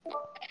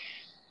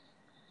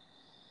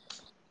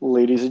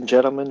Ladies and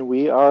gentlemen,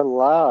 we are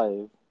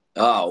live.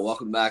 Oh,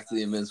 welcome back to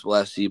the Invincible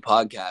FC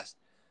podcast.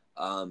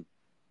 Um,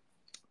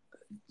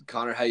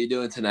 Connor, how you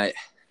doing tonight?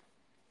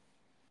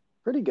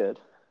 Pretty good.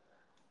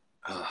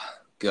 Oh,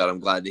 good. I'm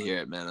glad to hear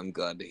it, man. I'm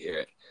glad to hear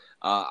it.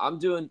 I'm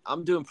doing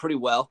pretty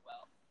well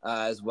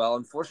as well.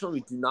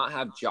 Unfortunately, we do not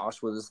have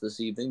Josh with us this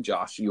evening.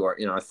 Josh, you are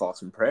in our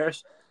thoughts and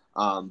prayers.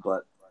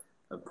 But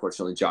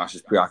unfortunately, Josh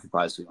is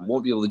preoccupied, so he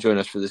won't be able to join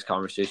us for this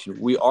conversation.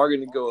 We are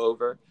going to go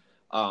over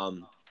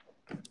um,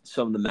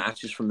 some of the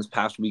matches from this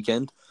past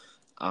weekend.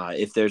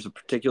 If there's a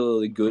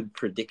particularly good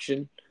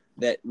prediction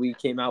that we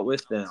came out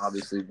with, then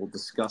obviously we'll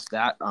discuss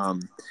that.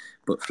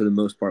 But for the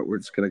most part, we're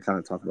just going to kind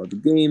of talk about the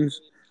games,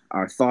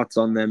 our thoughts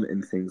on them,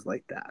 and things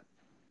like that.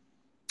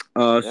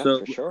 Yeah, So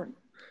for sure.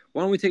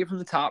 why don't we take it from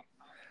the top?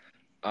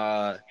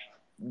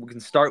 We can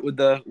start with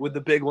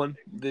the big one,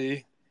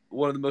 the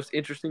one of the most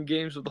interesting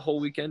games of the whole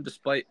weekend,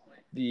 despite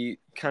the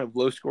kind of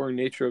low scoring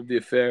nature of the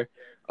affair.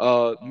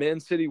 Man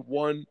City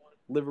won,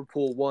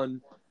 Liverpool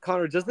won.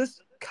 Connor, does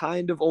this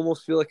kind of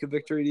almost feel like a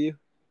victory to you?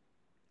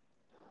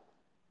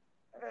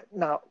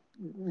 No,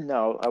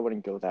 no, I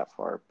wouldn't go that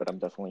far, but I'm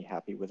definitely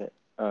happy with it.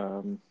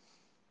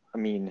 I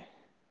mean,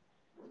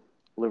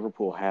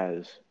 Liverpool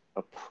has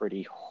a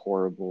pretty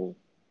horrible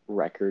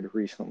record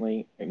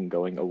recently in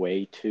going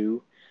away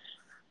to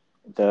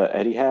the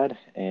Etihad,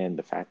 and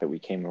the fact that we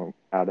came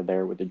out of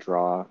there with a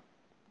draw,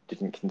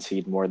 didn't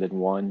concede more than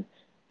one,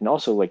 and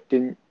also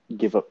didn't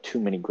give up too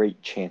many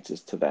great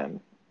chances to them.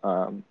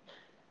 Um,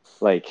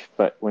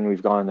 but when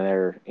we've gone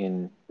there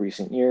in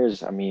recent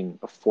years, I mean,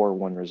 a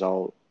 4-1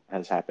 result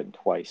has happened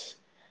twice.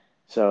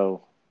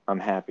 So I'm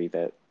happy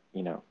that,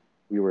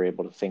 we were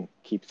able to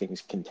keep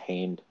things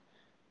contained,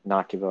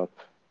 not give up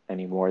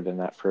any more than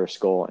that first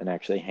goal, and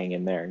actually hang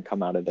in there and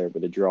come out of there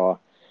with a draw.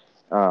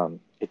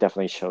 It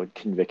definitely showed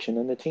conviction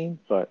in the team,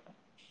 but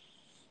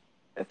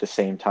at the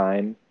same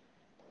time,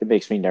 it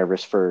makes me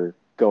nervous for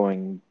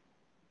going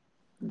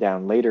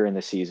down later in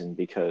the season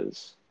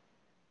because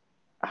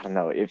I don't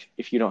know,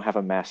 if you don't have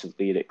a massive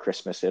lead at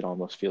Christmas, it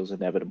almost feels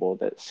inevitable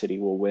that City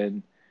will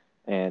win,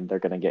 and they're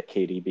going to get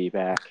KDB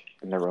back,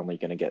 and they're only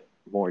going to get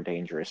more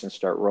dangerous and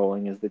start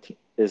rolling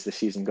as the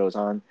season goes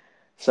on.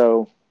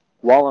 So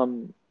while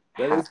I'm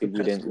That is happy the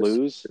we didn't pessimistic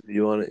lose,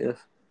 view on it, yes.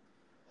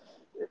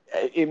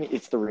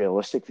 it's the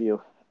realistic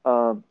view.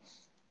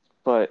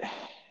 But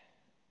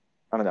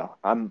I don't know.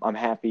 I'm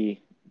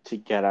happy to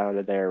get out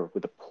of there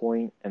with a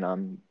point, and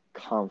I'm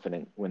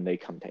confident when they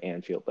come to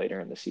Anfield later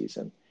in the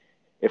season,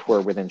 if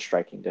we're within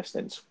striking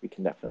distance, we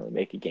can definitely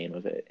make a game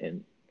of it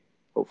and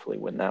hopefully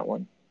win that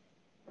one.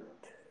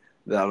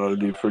 That ought to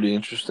be pretty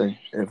interesting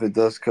if it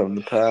does come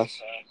to pass.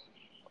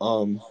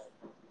 Um,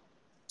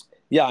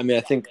 yeah, I mean,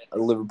 I think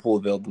Liverpool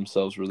availed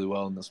themselves really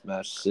well in this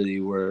match. City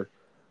were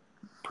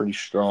pretty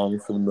strong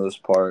for the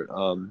most part,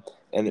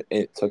 and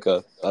it took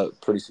a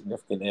pretty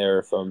significant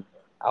error from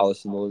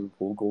Alisson, the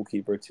Liverpool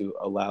goalkeeper, to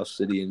allow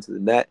City into the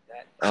net.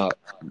 Uh,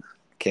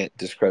 can't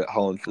discredit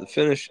Holland for the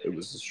finish; it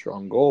was a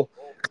strong goal,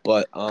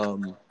 but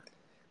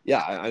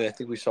yeah, I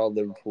think we saw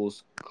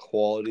Liverpool's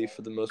quality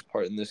for the most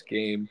part in this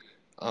game,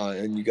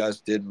 and you guys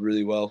did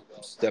really well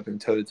stepping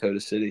toe to toe to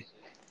City.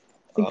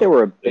 I think they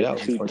were a Yeah, bit it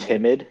was a too fun game.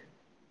 timid,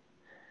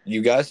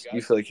 You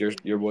feel like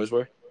your boys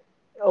were?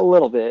 a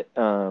little bit,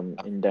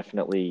 and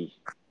definitely,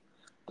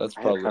 That's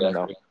I probably don't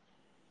know, accurate.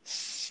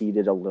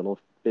 ceded a little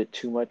bit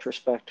too much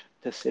respect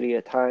to City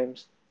at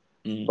times.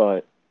 Mm.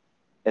 But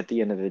at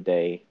the end of the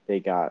day, they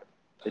got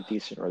a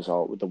decent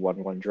result with the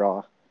 1-1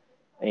 draw.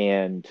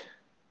 And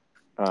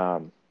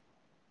um,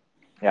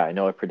 yeah, I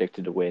know I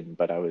predicted to win,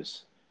 but I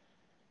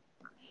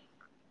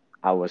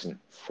wasn't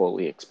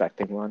fully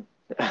expecting one.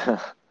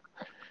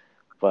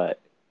 But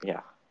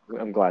yeah,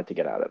 I'm glad to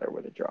get out of there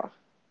with a draw.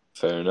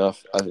 Fair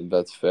enough. I think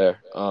that's fair.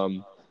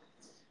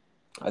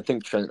 I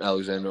think Trent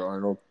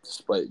Alexander-Arnold,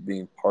 despite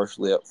being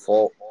partially at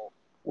fault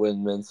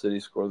when Man City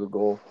scored the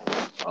goal,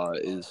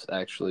 is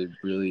actually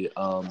really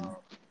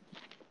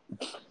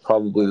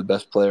probably the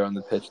best player on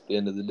the pitch at the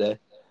end of the day.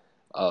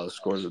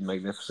 Scores a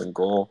magnificent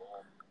goal.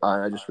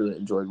 I just really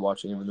enjoyed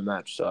watching him in the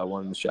match, so I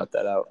wanted to shout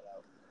that out.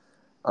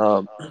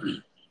 Um,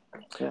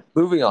 Yeah.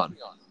 moving on,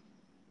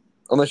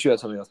 unless you had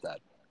something else to add.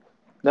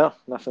 No,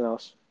 nothing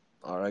else.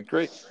 All right,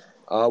 great.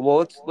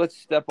 Well, let's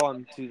step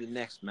on to the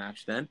next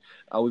match then.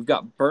 We've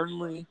got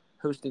Burnley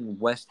hosting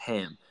West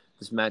Ham.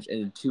 This match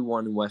ended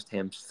 2-1 in West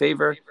Ham's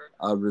favor,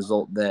 a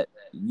result that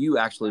you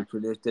actually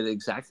predicted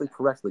exactly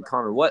correctly.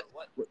 Connor, what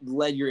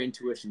led your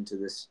intuition to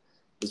this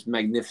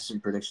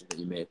magnificent prediction that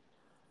you made?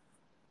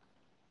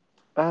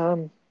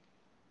 Um,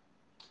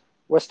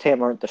 West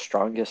Ham aren't the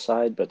strongest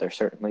side, but they're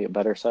certainly a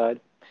better side.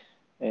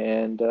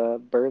 And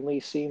Burnley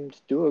seemed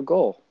to do a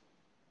goal,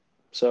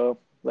 so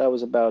that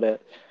was about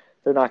it.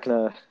 They're not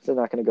gonna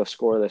go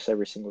scoreless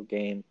every single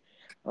game,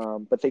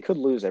 but they could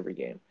lose every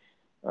game.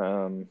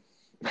 Um,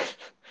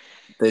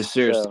 They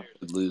seriously so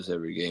could lose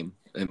every game.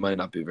 It might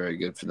not be very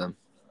good for them.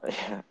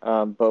 yeah,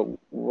 but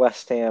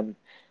West Ham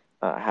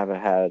have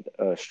had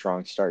a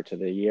strong start to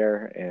the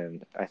year,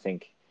 and I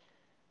think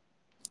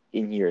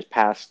in years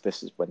past,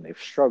 this is when they've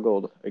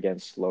struggled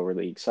against lower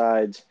league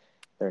sides.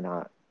 They're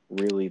not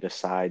really the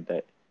side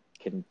that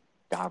can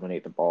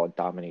dominate the ball,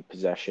 dominate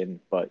possession,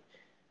 but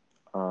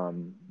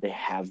they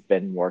have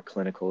been more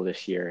clinical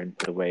this year and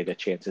put away the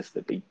chances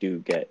that they do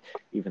get,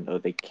 even though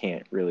they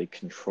can't really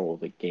control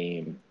the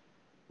game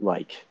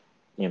like,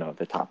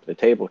 the top of the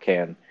table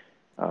can.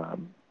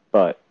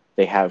 But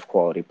they have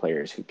quality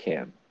players who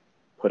can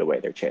put away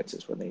their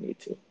chances when they need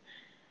to.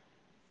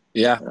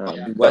 Yeah,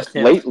 West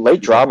But Ham.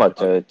 late drama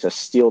to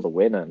steal the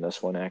win on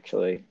this one.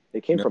 Actually,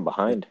 they came No, from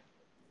behind.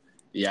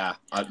 yeah,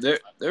 there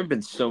have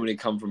been so many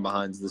come from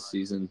behinds this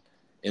season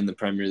in the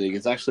Premier League.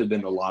 It's actually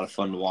been a lot of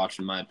fun to watch,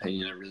 in my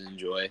opinion. I really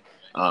enjoy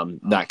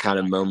that kind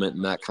of moment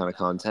and that kind of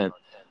content.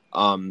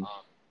 Um,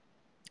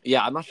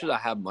 yeah, I'm not sure that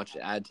I have much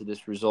to add to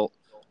this result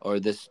or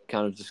this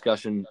kind of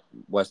discussion.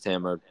 West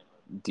Ham are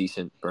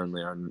decent,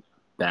 Burnley are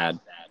bad,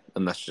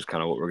 and that's just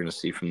kind of what we're going to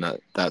see from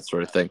that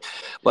sort of thing.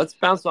 Let's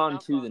bounce on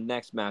to the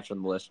next match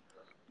on the list,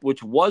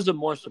 which was a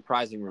more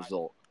surprising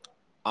result.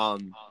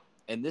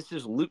 And this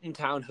is Luton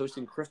Town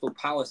hosting Crystal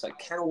Palace at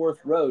Kenilworth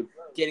Road,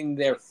 getting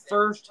their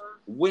first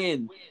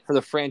win for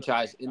the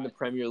franchise in the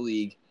Premier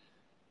League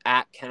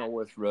at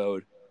Kenilworth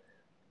Road.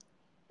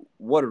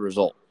 What a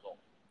result.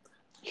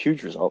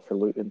 Huge result for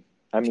Luton.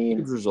 I mean,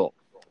 Huge result.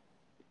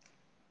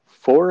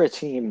 for a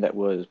team that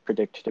was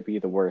predicted to be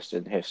the worst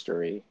in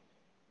history,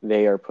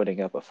 they are putting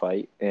up a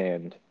fight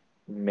and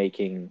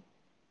making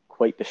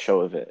quite the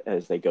show of it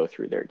as they go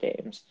through their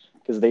games,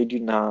 because they do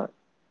not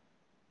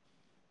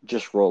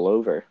just roll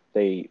over.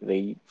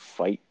 They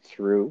fight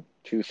through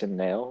tooth and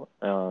nail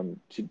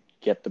to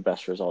get the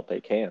best result they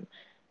can.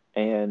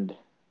 And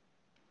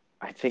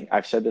I think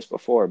I've said this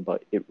before,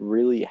 but it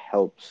really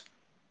helps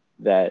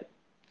that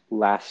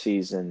last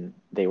season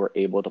they were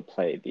able to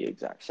play the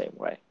exact same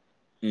way.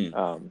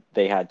 Mm.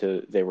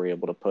 They were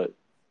able to put,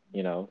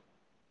 you know,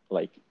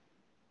 like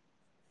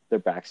their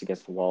backs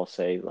against the wall,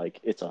 say like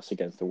it's us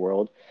against the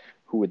world.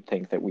 Who would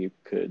think that we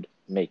could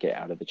make it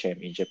out of the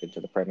championship into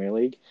the Premier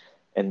League?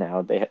 And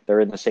now they're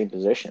in the same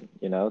position.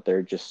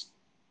 They're just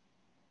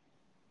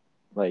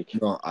like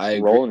No, I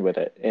agree. rolling with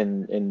it,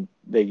 and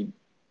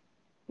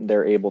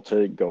they're able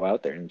to go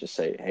out there and just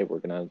say, hey, we're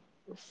gonna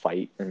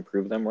fight and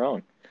prove them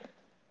wrong.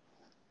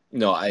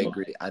 No, I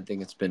agree. I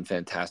think it's been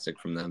fantastic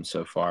from them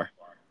so far.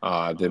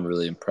 I've been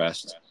really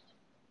impressed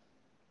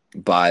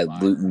by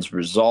Luton's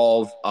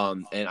resolve.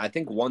 And I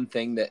think one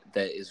thing that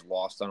is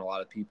lost on a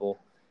lot of people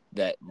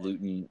that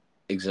Luton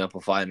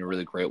exemplify in a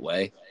really great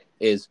way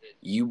is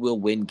you will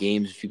win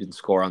games if you can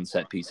score on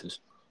set pieces.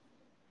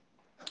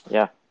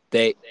 Yeah.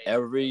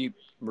 Every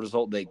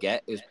result they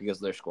get is because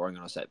they're scoring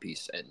on a set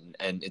piece,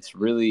 and it's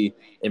really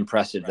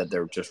impressive that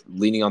they're just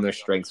leaning on their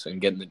strengths and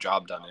getting the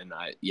job done. And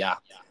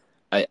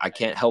I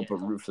can't help but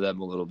root for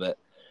them a little bit.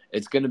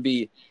 It's gonna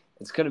be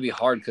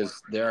hard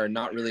because there are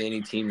not really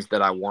any teams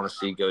that I want to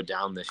see go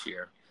down this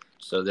year.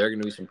 So there are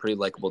going to be some pretty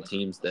likable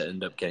teams that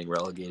end up getting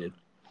relegated,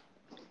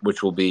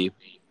 which will be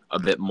a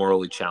bit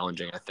morally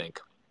challenging, I think.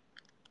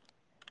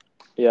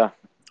 Yeah.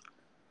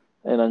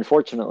 And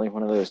unfortunately,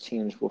 one of those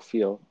teams will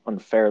feel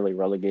unfairly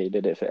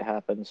relegated if it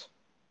happens.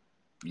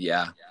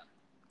 Yeah,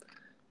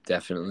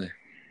 definitely.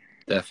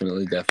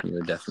 Definitely.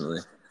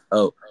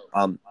 Oh,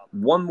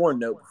 one more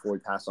note before we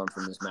pass on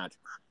from this match.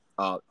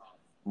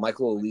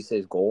 Michael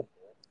Olise's goal,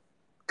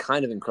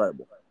 kind of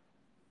incredible.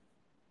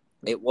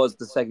 It was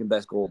the second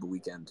best goal of the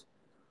weekend,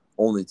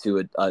 only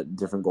to a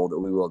different goal that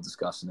we will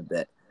discuss in a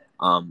bit.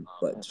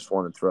 But just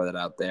want to throw that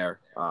out there.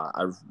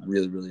 I was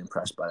really, really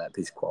impressed by that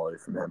piece of quality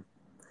from him.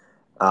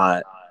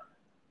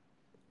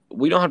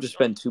 We don't have to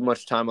spend too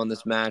much time on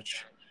this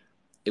match.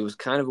 It was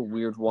kind of a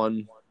weird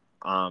one,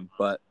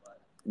 but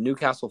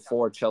Newcastle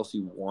 4,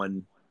 Chelsea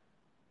 1.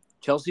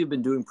 Chelsea have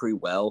been doing pretty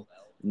well,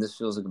 and this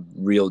feels like a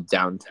real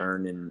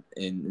downturn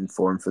in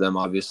form for them,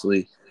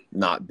 obviously.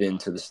 Not been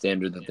to the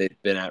standard that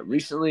they've been at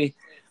recently.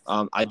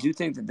 I do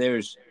think that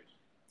there's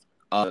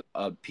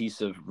a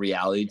piece of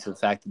reality to the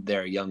fact that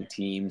they're a young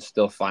team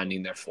still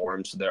finding their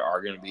form. So there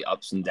are going to be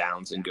ups and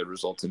downs and good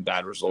results and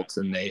bad results,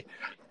 and they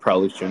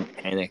probably shouldn't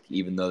panic,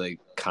 even though they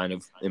kind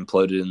of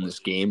imploded in this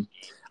game.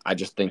 I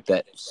just think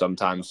that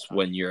sometimes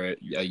when you're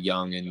a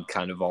young and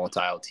kind of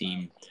volatile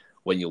team,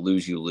 when you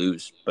lose, you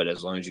lose. But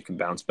as long as you can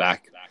bounce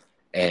back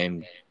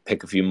and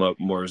pick a few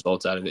more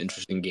results out of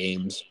interesting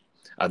games,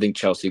 I think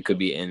Chelsea could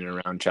be in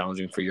and around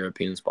challenging for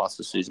European spots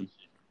this season.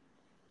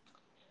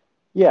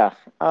 Yeah,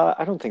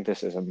 I don't think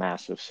this is a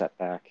massive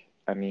setback.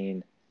 I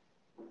mean,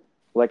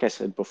 like I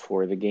said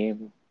before the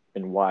game,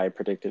 and why I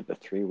predicted the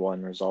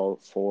 3-1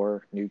 result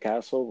for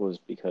Newcastle was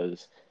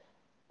because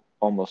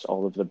almost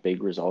all of the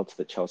big results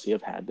that Chelsea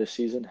have had this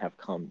season have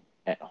come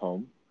at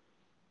home.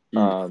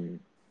 Mm.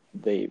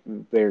 They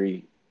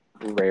very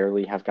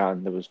rarely have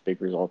gotten those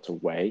big results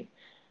away.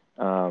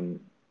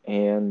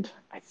 And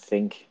I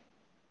think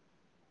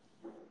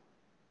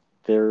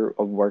they're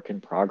a work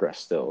in progress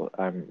still.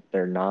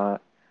 They're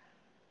not.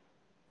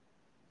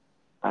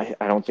 I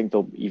don't think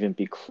they'll even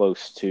be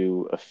close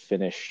to a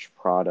finished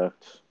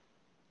product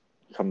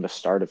come the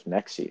start of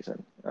next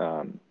season.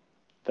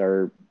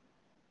 They're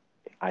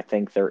I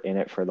think they're in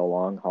it for the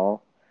long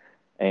haul.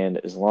 And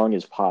as long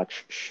as Poch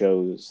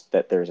shows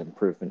that there's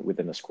improvement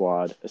within the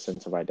squad, a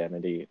sense of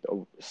identity,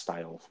 a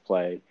style of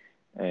play,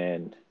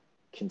 and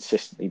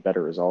consistently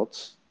better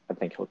results, I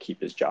think he'll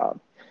keep his job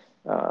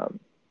um,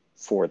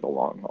 for the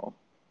long haul.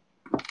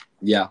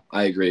 Yeah,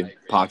 I agree.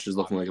 Poch is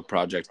looking like a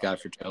project guy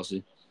for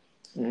Chelsea.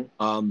 Mm-hmm.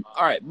 All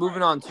right,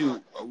 moving on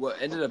to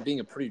what ended up being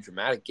a pretty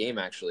dramatic game,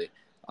 actually.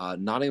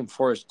 Nottingham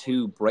Forest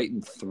 2,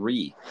 Brighton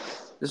 3.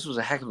 This was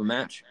a heck of a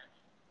match.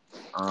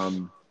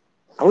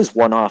 I was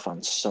one off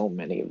on so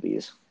many of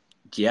these.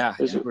 Yeah, It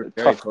was you were a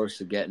very tough, close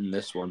to getting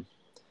this one.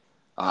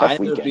 I tough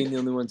ended up weekend. being the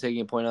only one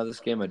taking a point out of this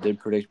game. I did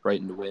predict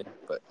Brighton to win,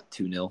 but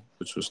 2-0,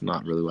 which was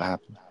not really what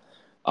happened.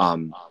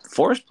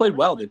 Forest played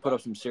well. They put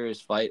up some serious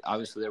fight.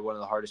 Obviously, they're one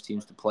of the hardest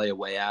teams to play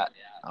away at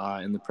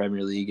in the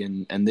Premier League,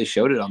 and they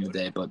showed it on the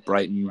day. But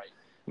Brighton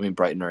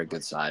are a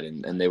good side,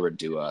 and they were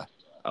due a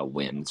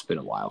win. It's been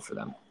a while for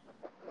them.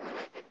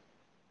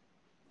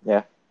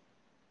 Yeah.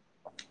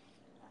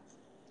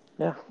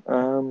 Yeah.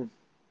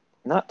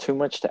 Not too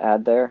much to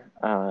add there.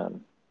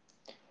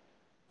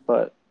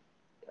 But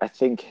I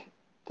think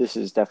this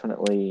is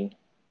definitely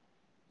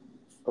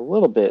a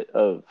little bit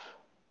of,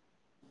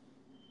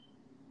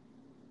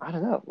 I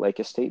don't know, like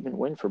a statement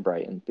win for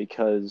Brighton,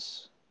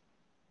 because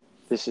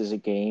this is a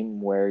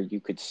game where you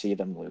could see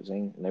them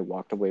losing and they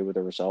walked away with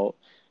a result.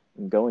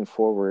 And going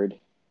forward,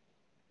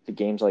 the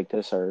games like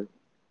this are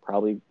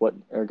probably what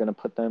are going to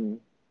put them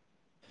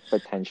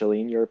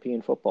potentially in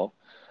European football.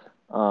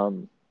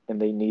 And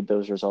they need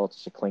those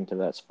results to cling to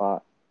that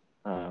spot.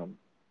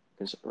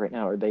 Because right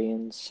now, are they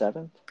in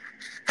seventh?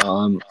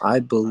 I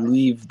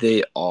believe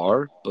they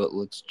are, but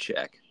let's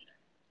check.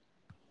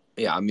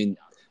 Yeah, I mean,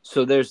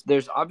 so there's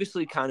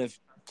obviously kind of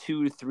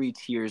 2 to 3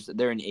 tiers.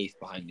 They're in eighth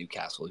behind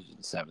Newcastle, who's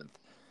in seventh.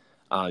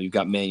 You've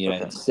got Man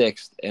United Okay.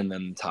 sixth, and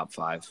then the top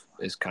five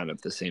is kind of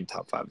the same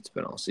top five it's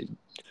been all season.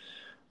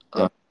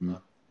 Yep.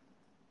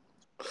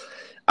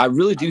 I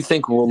really do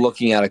think we're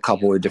looking at a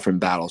couple of different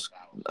battles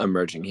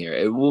emerging here.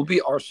 It will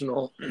be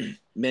Arsenal,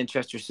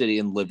 Manchester City,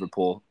 and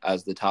Liverpool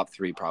as the top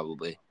three,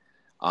 probably.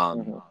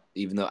 Mm-hmm.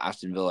 Even though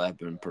Aston Villa have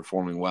been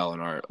performing well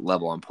and are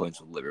level on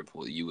points with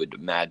Liverpool, you would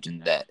imagine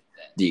that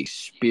the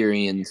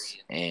experience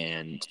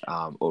and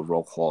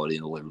overall quality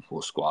in the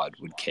Liverpool squad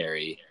would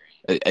carry,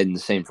 and the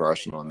same for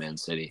Arsenal and Man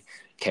City,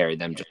 carry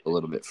them just a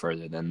little bit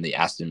further than the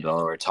Aston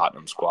Villa or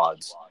Tottenham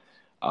squads.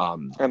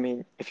 I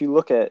mean, if you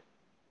look at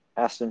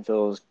Aston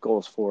Villa's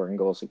goals for and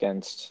goals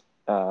against,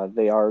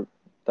 they are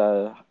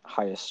the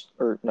highest,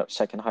 or no,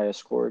 second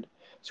highest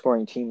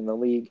scoring team in the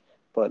league,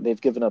 but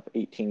they've given up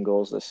 18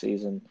 goals this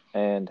season,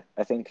 and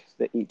I think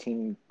the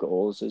 18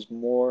 goals is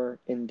more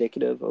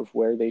indicative of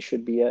where they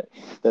should be at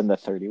than the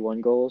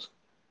 31 goals.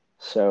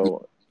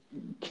 So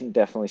you can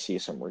definitely see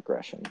some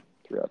regression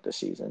throughout the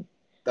season.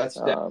 That's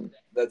de- Um,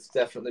 that's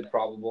definitely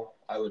probable.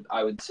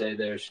 I would say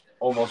there's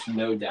almost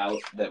no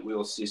doubt that we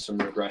will see some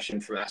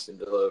regression from Aston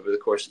Villa over the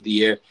course of the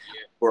year.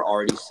 We're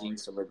already seeing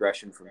some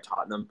regression from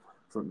Tottenham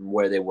from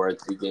where they were at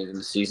the beginning of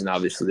the season.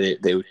 Obviously,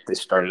 they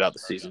started out the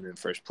season in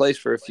first place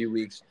for a few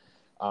weeks.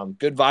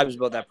 Good vibes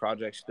about that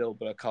project still,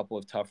 but a couple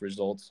of tough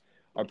results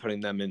are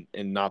putting them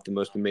in not the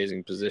most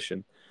amazing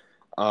position.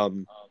 I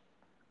Man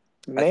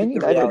think the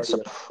United reality of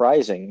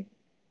surprising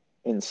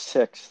in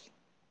sixth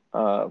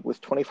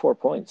with 24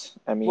 points.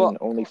 I well, mean,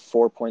 only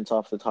 4 points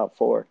off the top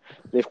four.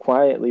 They've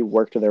quietly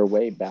worked their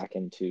way back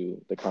into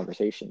the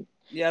conversation.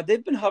 yeah,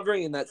 they've been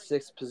hovering in that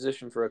sixth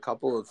position for a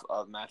couple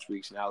of match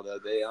weeks now. Though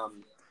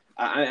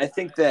I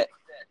think that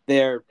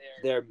their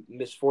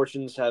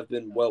misfortunes have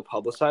been well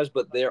publicized,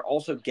 but they're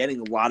also getting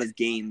a lot of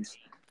games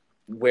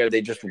where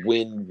they just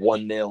win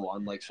 1-0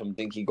 on like some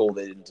dinky goal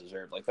they didn't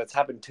deserve. Like that's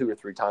happened 2 or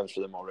 3 times for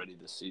them already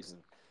this season.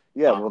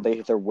 Yeah, well, Um, they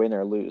either win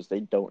or lose. They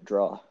don't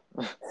draw.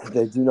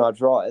 they do not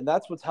draw, and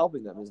that's what's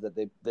helping them is that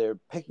they're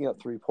picking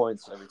up 3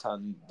 points every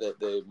time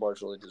that they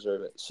marginally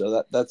deserve it.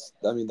 So that's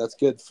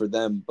good for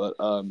them. But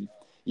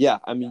yeah,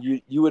 I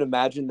mean you would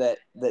imagine that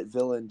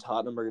Villa and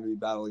Tottenham are going to be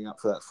battling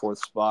out for that fourth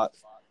spot.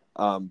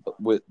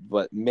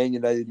 But Man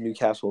United,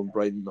 Newcastle, and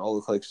Brighton all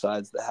look like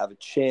sides that have a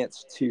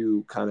chance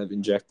to kind of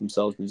inject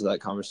themselves into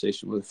that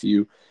conversation with a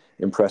few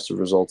impressive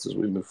results as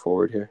we move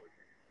forward here.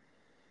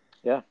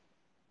 Yeah.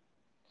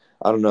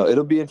 I don't know.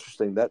 It'll be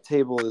interesting. That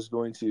table is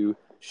going to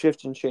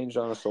shift and change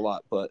on us a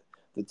lot, but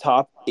the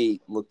top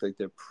 8 look like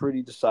they're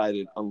pretty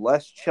decided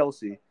unless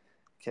Chelsea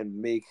can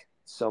make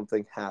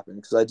something happen.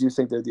 Because I do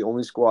think they're the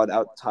only squad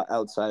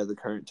outside of the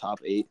current top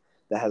 8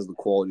 that has the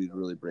quality to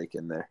really break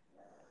in there.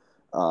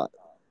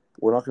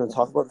 We're not going to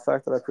talk about the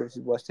fact that I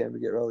predicted West Ham to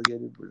get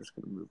relegated. We're just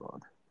going to move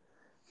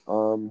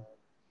on.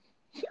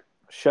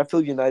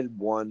 Sheffield United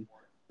 1,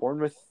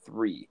 Bournemouth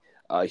 3.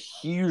 A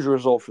huge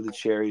result for the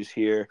Cherries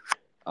here.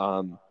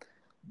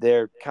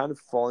 They're kind of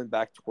falling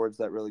back towards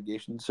that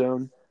relegation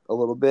zone a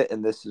little bit,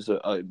 and this is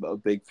a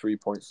big 3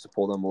 points to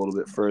pull them a little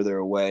bit further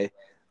away.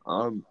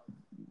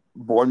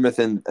 Bournemouth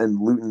and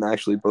Luton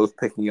actually both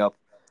picking up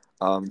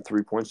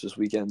 3 points this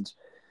weekend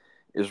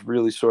is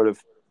really sort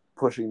of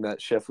pushing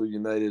that Sheffield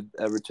United,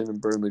 Everton,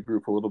 and Burnley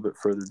group a little bit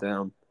further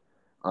down.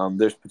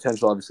 There's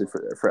potential, obviously,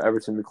 for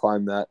Everton to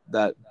climb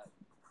that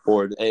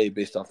board,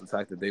 based off the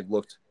fact that they've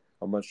looked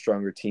a much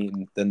stronger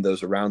team than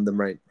those around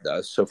them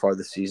so far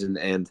this season.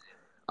 And,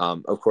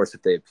 of course,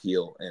 if they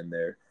appeal and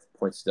their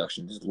points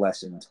deduction is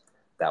lessened,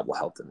 that will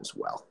help them as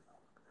well.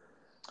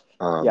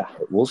 Yeah.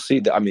 We'll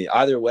see. I mean,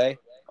 either way,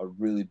 a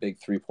really big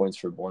 3 points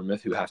for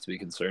Bournemouth, who have to be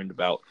concerned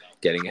about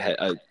getting ahead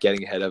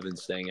of and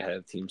staying ahead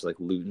of teams like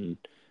Luton,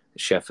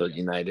 Sheffield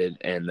United,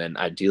 and then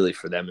ideally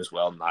for them as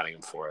well,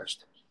 Nottingham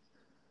Forest.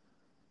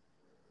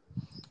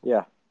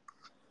 Yeah.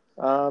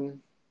 I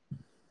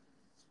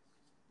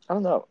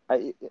don't know.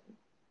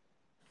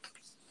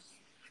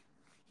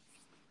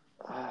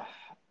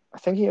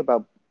 Thinking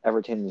about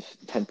Everton's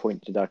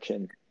 10-point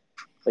deduction,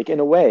 like in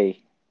a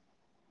way,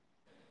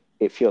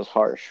 it feels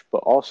harsh, but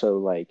also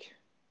like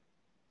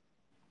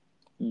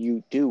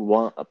you do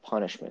want a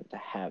punishment to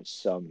have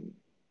some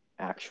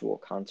actual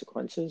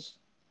consequences.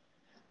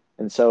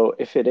 And so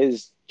if it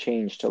is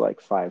changed to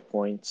like 5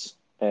 points,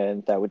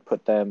 and that would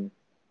put them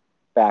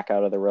back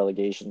out of the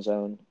relegation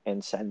zone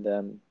and send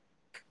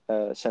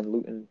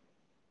Luton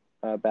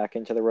back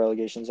into the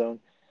relegation zone,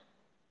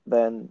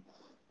 then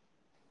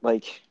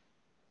like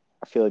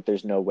I feel like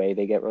there's no way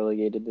they get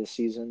relegated this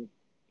season,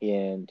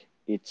 and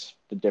it's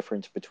the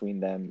difference between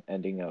them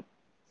ending up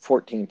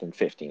 14th and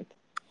 15th.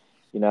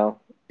 You know,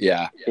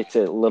 Yeah. it's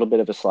a little bit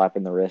of a slap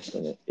in the wrist,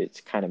 and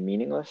it's kind of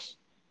meaningless.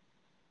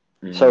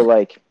 So Mm-hmm.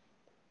 like,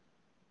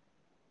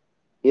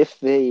 if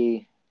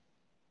they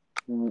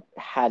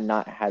had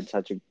not had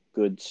such a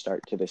good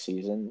start to the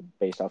season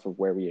based off of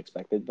where we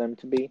expected them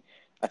to be,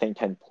 I think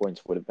 10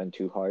 points would have been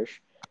too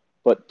harsh.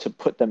 But to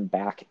put them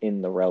back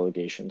in the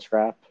relegation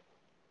scrap,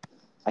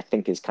 I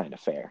think is kind of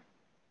fair.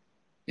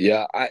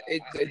 Yeah,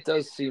 it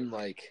does seem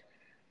like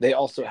they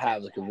also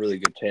have like a really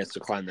good chance to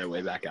climb their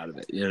way back out of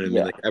it. You know what I mean?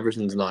 Yeah. Like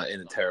Everton's not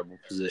in a terrible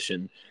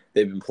position.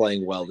 They've been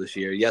playing well this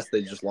year. Yes,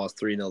 they just lost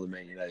 3-0 to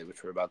Man United,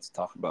 which we're about to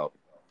talk about.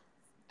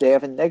 They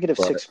have a negative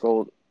But six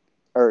goal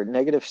or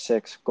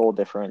 -6 goal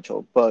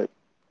differential, but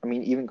I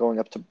mean, even going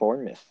up to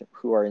Bournemouth,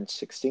 who are in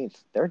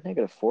 16th, they're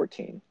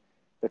 -14.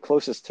 The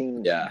closest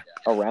team yeah,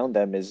 around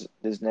them is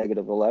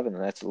 -11,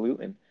 and that's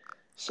Luton.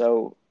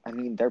 So I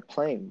mean, they're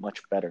playing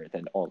much better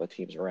than all the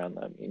teams around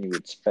them, and you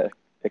would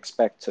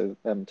expect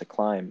them to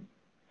climb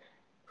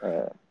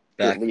at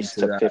back least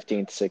into to that.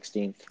 15th,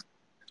 16th.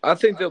 I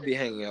think they'll be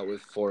hanging out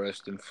with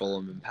Forest and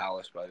Fulham and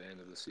Palace by the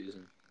end of the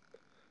season.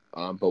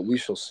 But we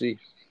shall see.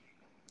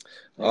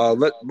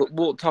 Yeah.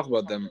 We'll talk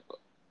about them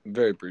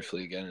very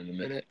briefly again in a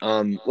minute.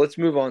 Let's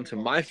move on to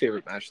my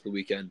favorite match of the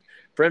weekend: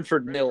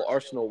 Brentford 0,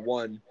 Arsenal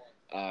 1.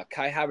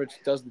 Kai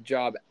Havertz does the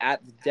job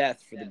at the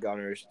death for the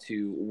Gunners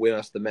to win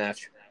us the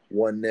match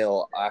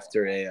 1-0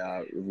 after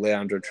a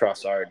Leandro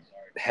Trossard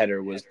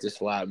header was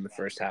disallowed in the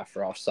first half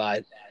for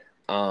offside.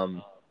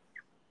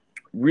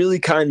 Really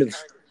kind of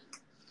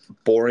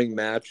boring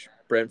match.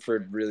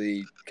 Brentford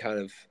really kind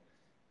of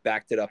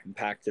backed it up and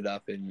packed it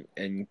up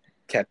and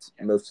kept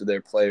most of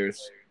their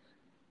players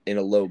in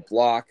a low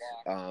block.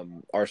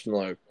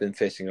 Arsenal have been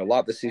facing a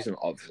lot this season.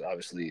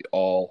 Obviously,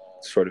 all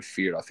sort of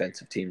feared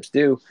offensive teams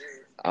do,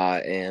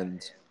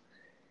 and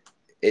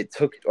it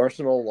took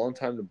Arsenal a long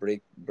time to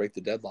break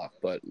the deadlock.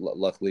 But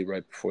luckily,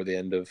 right before the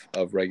end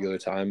of regular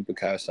time,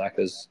 Bukayo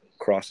Saka's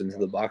cross into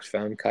the box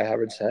found Kai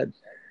Havertz's head.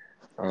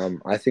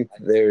 I think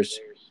there's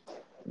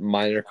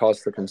minor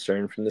cause for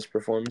concern from this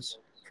performance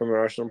from an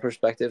Arsenal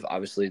perspective.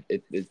 Obviously,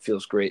 it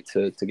feels great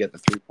to get the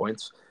 3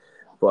 points,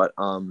 but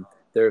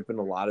there have been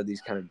a lot of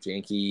these kind of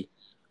janky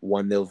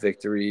 1-0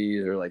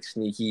 victories or like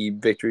sneaky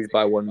victories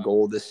by 1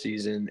 goal this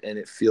season, and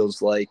it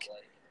feels like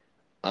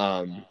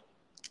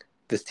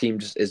this team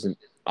just isn't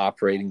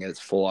operating at its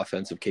full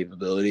offensive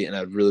capability. And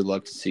I'd really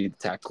love to see the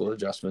tactical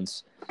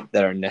adjustments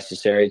that are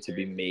necessary to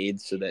be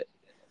made so that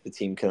the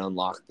team can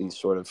unlock these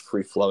sort of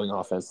free-flowing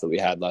offense that we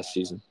had last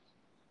season.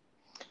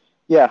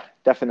 Yeah,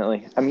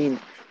 definitely. I mean,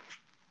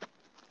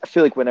 I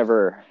feel like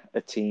whenever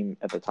a team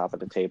at the top of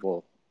the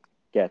table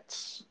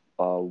gets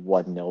a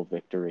 1-0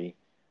 victory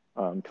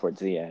towards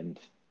the end,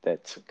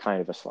 that's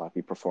kind of a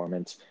sloppy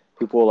performance.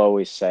 People will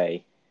always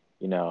say,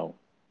 you know,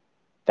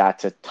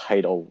 that's a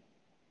title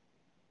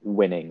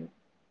winning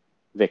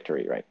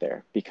victory right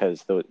there,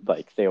 because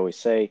like they always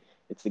say,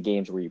 it's the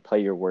games where you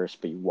play your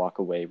worst but you walk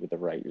away with the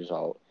right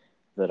result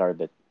that are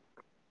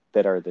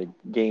the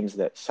games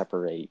that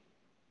separate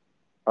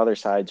other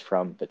sides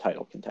from the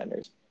title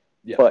contenders.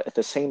 Yeah. But at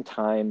the same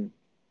time,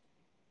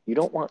 you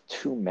don't want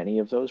too many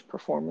of those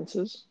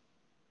performances,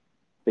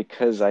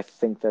 because I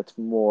think that's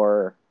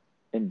more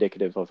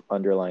indicative of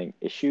underlying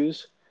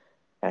issues.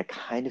 And I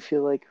kind of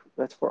feel like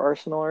that's where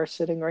Arsenal are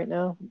sitting right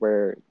now,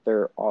 where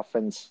their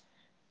offense,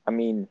 I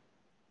mean,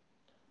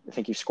 I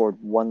think you scored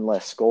one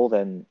less goal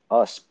than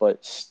us,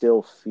 but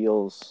still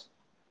feels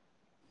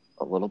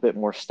a little bit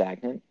more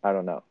stagnant. I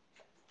don't know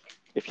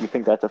if you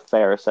think that's a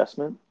fair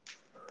assessment.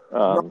 No,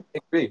 Um, I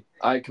agree.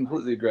 I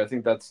completely agree. I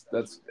think that's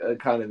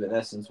kind of in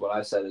essence what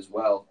I said as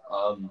well.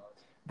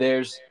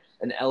 There's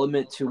an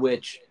element to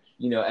which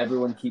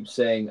everyone keeps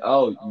saying,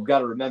 "Oh, you've got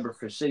to remember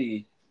for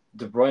City,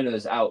 De Bruyne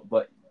is out,"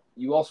 but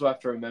you also have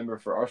to remember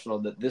for Arsenal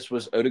that this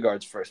was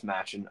Odegaard's first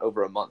match in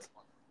over a month.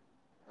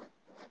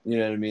 You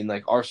know what I mean?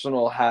 Like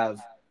Arsenal have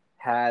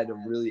had a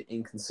really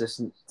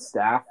inconsistent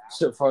staff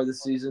so far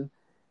this season,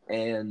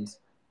 and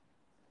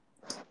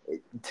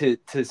to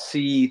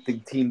see the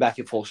team back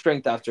at full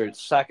strength after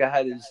Saka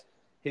had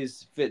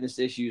his fitness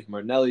issues,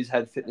 Martinelli's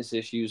had fitness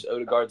issues,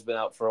 Odegaard's been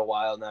out for a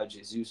while now,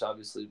 Jesus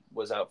obviously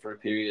was out for a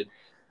period.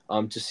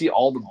 To see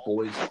all the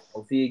boys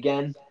healthy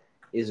again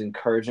is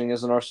encouraging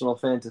as an Arsenal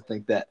fan to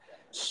think that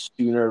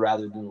sooner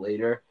rather than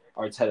later,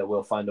 Arteta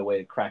will find a way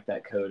to crack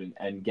that code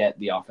and get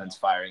the offense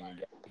firing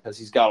again because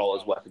he's got all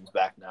his weapons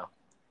back now.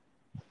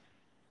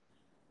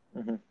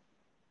 Mm-hmm.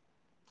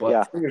 But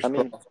Yeah, fingers I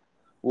mean, crossed,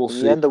 we'll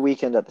you see. end the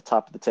weekend at the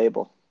top of the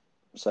table,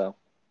 so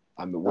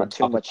I mean, we're not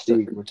too top of much the to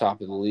league. We're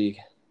top of the league.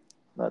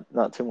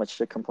 not too much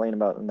to complain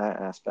about in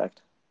that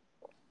aspect.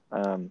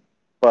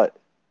 But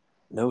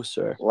No,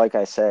 sir. like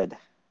I said,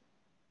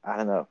 I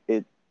don't know.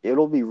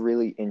 It'll be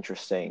really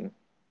interesting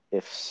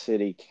if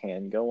City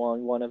can go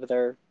on one of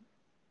their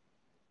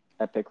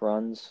epic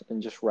runs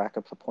and just rack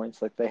up the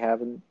points like they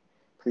have in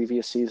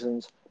previous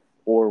seasons,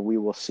 or we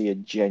will see a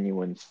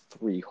genuine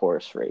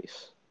 3-horse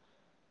race,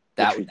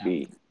 That which would would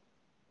be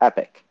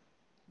epic,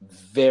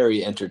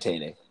 very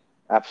entertaining.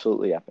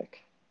 absolutely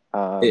epic.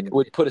 It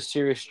would put a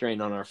serious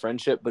strain on our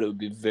friendship, but it would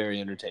be very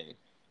entertaining.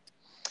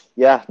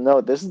 Yeah,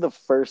 no, this is the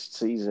first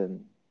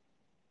season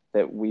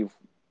that we've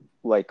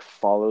like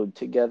followed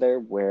together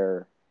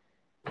where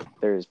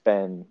there's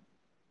been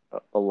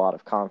a lot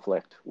of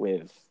conflict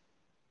with,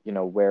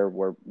 where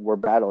we're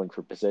battling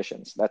for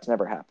positions. That's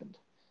never happened.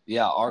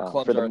 Yeah, our For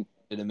clubs are the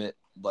legitimate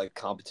like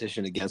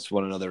competition against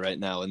one another right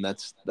now, and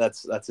that's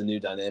a new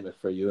dynamic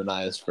for you and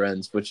I as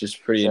friends, which is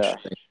pretty yeah,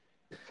 interesting.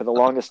 for the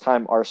longest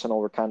time, Arsenal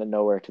were kind of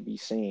nowhere to be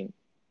seen,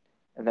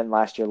 and then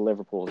last year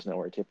Liverpool was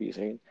nowhere to be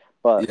seen.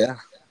 But Yeah.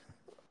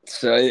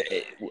 So,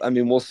 I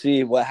mean, we'll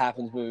see what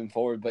happens moving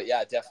forward, but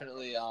yeah,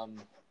 definitely,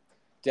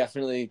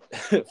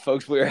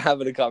 folks. We were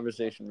having a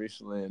conversation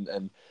recently,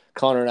 and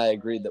Connor and I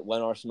agreed that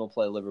when Arsenal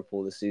play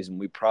Liverpool this season,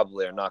 we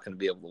probably are not going to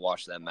be able to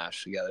watch that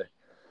match together.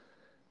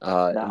 In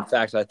no,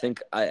 fact, I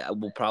think I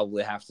will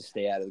probably have to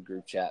stay out of the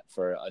group chat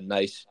for a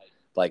nice,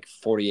 like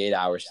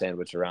 48-hour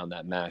sandwich around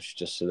that match,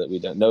 just so that we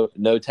don't no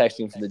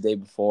texting for the day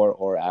before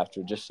or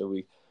after, just so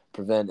we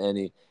prevent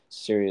any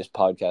serious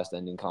podcast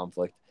ending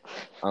conflict.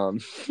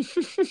 Um,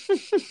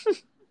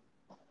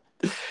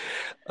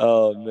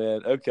 oh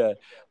man, okay.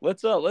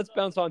 Let's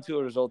bounce on to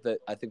a result that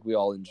I think we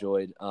all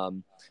enjoyed.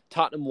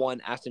 Tottenham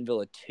 1, Aston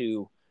Villa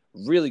 2.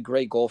 Really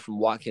great goal from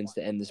Watkins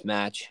to end this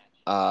match.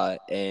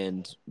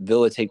 And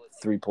Villa take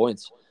 3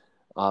 points.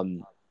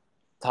 Um,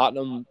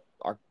 Tottenham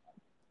are,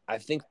 I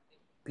think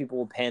people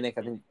will panic.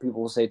 I think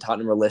people will say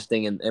Tottenham are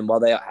listing, and while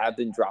they have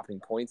been dropping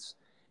points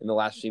in the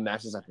last few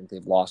matches, I think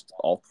they've lost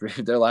all 3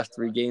 of their last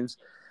 3 games.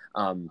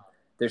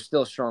 They're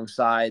still a strong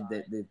side.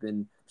 They've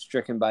been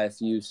stricken by a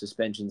few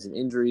suspensions and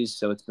injuries,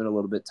 so it's been a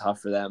little bit tough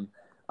for them.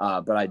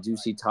 But I do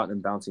see Tottenham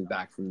bouncing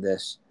back from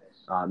this.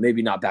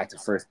 Maybe not back to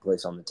first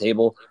place on the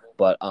table,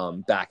 but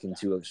back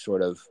into a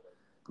sort of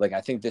like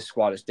I think this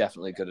squad is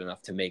definitely good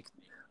enough to make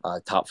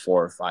top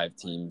 4 or 5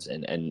 teams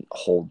and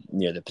hold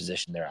near the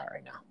position they're at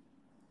right now.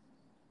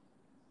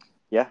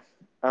 yeah,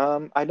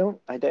 I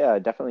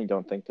definitely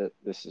don't think that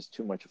this is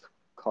too much of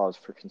a cause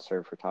for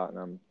concern for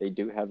Tottenham. They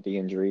do have the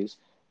injuries,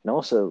 and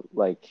also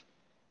like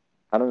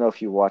I don't know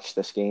if you watched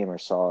this game or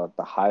saw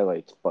the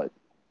highlights, but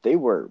they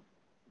were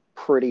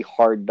pretty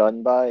hard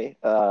done by.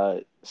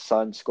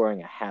 Son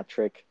scoring a hat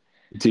trick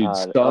Dude, of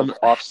Son,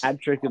 a off, hat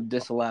trick of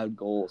disallowed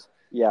goals.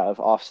 yeah, of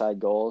offside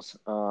goals.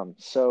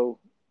 So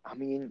I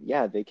mean,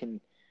 yeah, they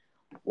can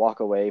walk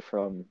away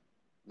from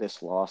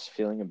this loss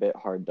feeling a bit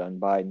hard done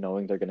by,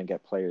 knowing they're going to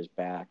get players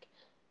back.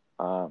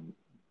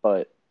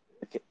 But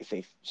if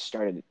they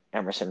started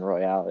Emerson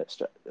Royale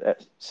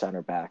at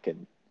center back,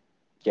 and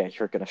yeah,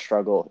 you're going to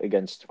struggle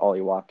against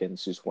Ollie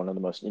Watkins, who's one of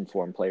the most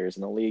informed players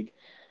in the league.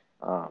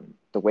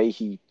 The way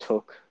he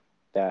took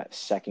that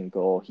second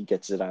goal, he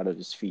gets it out of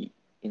his feet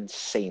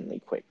insanely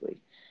quickly.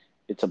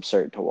 It's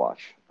absurd to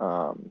watch.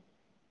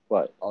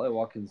 But Ollie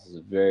Watkins is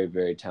a very,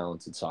 very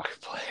talented soccer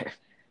player.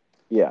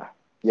 yeah,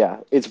 yeah,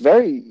 it's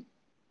very.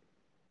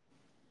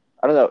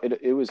 I don't know.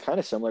 It was kind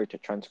of similar to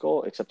Trent's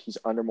goal, except he's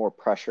under more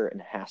pressure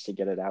and has to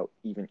get it out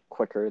even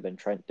quicker than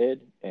Trent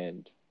did,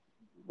 and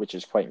which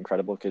is quite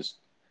incredible because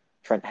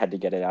Trent had to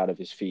get it out of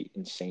his feet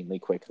insanely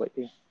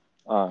quickly.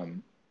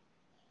 Um,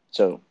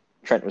 so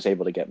Trent was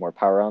able to get more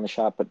power on the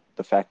shot, but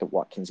the fact that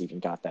Watkins even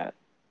got that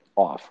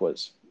off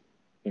was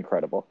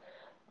incredible.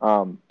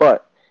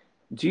 But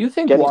Do you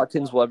think getting,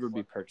 Watkins will ever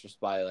be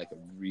purchased by like a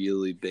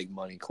really big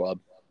money club?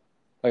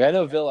 Like I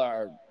know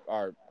Villa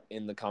are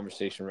in the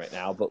conversation right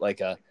now, but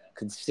like a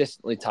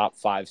consistently top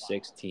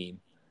 5-6 team.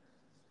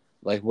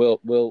 Like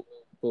will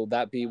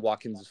that be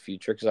Watkins'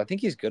 future? Because I think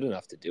he's good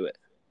enough to do it.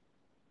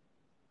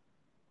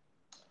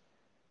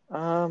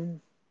 um,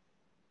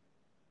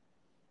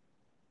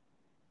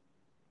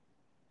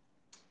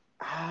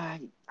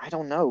 I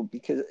don't know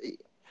because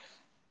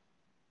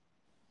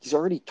he's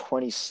already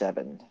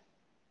 27.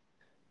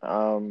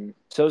 Um,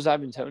 So is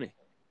Ivan Toney.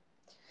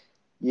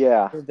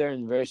 yeah. They're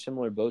in very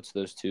similar boats.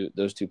 Those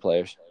two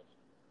players.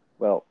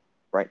 Well,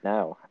 right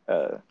now,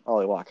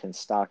 Ollie Watkins'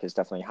 stock is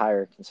definitely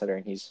higher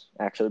considering he's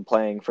actually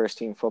playing first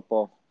team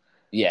football.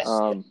 Yes.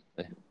 Um,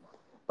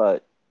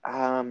 but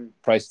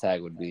Price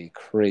tag would be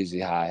crazy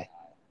high.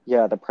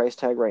 yeah, the price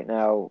tag right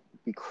now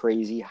would be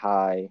crazy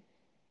high,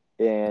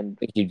 and I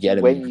think you'd get him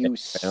in when January. you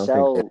I don't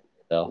think they'd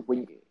sell,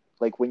 sell.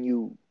 when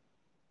you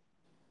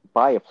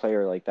buy a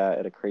player like that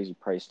at a crazy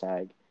price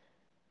tag,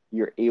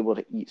 you're able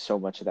to eat so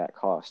much of that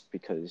cost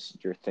because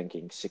you're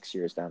thinking 6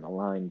 years down the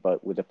line.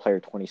 But with a player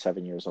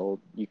 27 years old,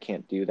 you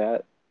can't do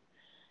that.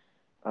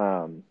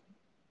 Um,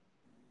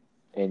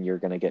 and you're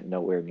going to get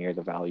nowhere near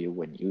the value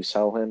when you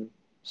sell him.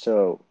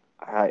 So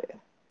I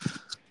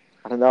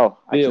don't know.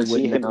 I Be a can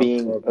win see him now.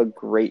 being a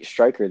great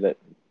striker that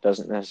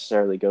doesn't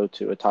necessarily go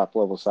to a top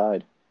level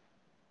side,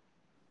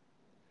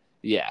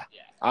 Yeah,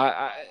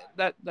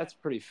 that's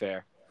pretty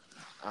fair.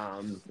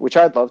 Um, which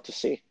I'd love to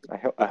see. I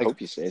like hope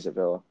he stays at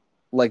Villa.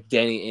 like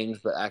Danny Ings,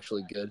 but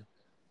actually good.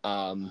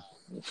 Um,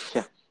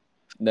 Yeah,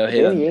 no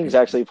hate on Danny Ings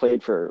Danny. actually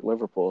played for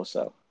Liverpool,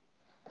 so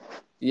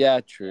Yeah,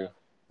 true,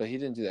 but he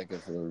didn't do that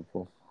good for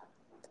Liverpool.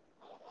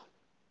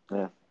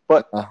 yeah.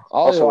 But Ollie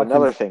also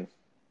another Watkins.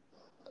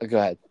 thing, Go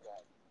ahead.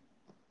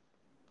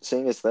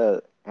 seeing as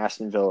the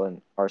Aston Villa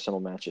and Arsenal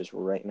matches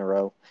were right in a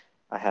row,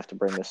 I have to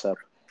bring this up.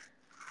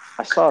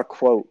 I saw a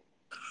quote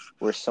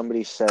where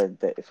somebody said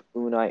that if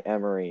Unai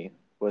Emery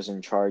was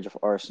in charge of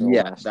Arsenal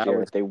Yeah, last that year,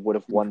 was. they would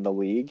have won the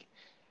league,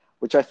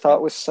 which I Yep.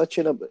 thought was such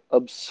an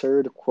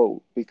absurd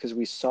quote because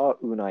we saw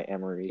Unai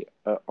Emery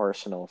at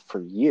Arsenal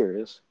for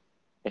years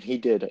and he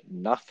did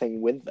nothing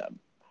with them.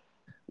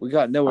 We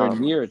got nowhere Um,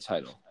 near a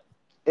title.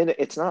 and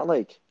it's not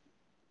like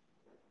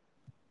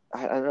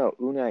I don't know.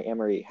 Unai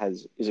Emery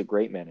is a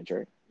great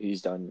manager.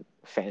 He's done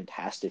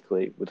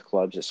fantastically with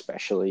clubs,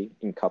 especially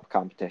in cup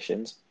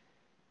competitions.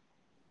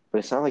 But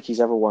it's not like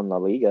he's ever won La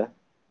Liga.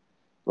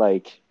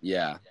 Like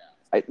Yeah.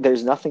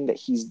 there's nothing that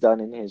he's done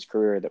in his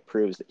career that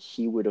proves that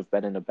he would have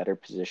been in a better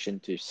position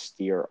to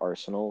steer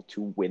Arsenal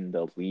to win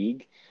the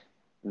league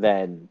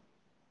than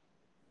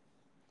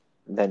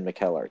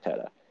Mikel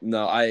Arteta.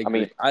 No, I I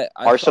mean, agree. I saw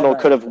Arsenal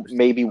that could have post as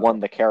maybe won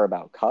well. the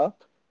Carabao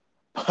Cup,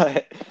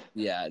 but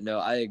Yeah, no,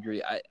 I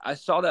agree. I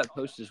saw that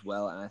post as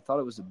well, and I thought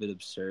it was a bit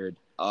absurd.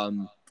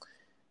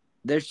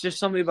 There's just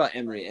something about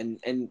Emery,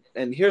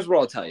 and here's what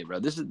I'll tell you, bro.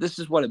 This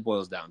is what it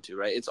boils down to,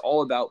 right? It's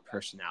all about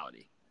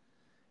personality.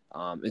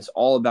 It's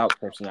all about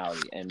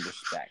personality and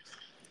respect.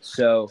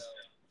 So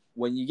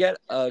when you get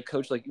a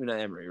coach like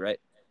Unai Emery, right?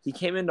 He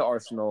came into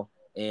Arsenal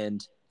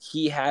and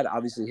he had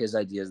obviously his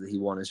ideas that he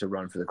wanted to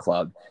run for the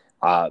club.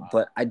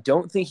 But I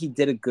don't think he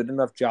did a good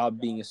enough job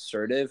being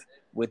assertive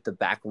with the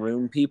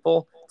backroom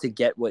people to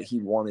get what he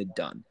wanted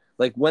done.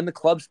 Like when the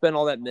club spent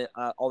all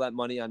that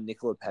money on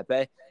Nicola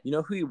Pepe, you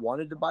know who he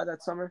wanted to buy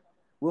that summer?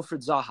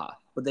 Wilfred Zaha,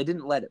 but they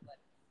didn't let him.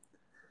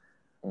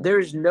 There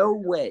is no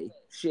way,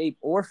 shape,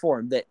 or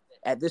form that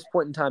at this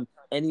point in time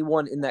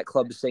anyone in that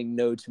club is saying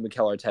no to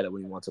Mikel Arteta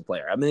when he wants a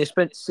player. I mean, they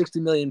spent 60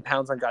 million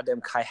pounds on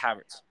goddamn Kai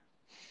Havertz,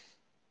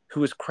 who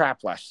was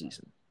crap last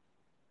season.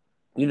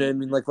 You know what I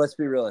mean? Like, let's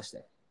be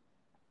realistic.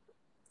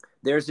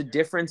 There's a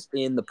difference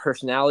in the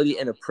personality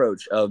and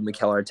approach of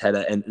Mikel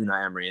Arteta and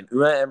Unai Emery. And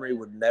Unai Emery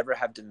would never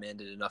have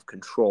demanded enough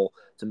control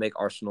to make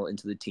Arsenal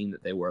into the team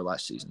that they were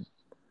last season,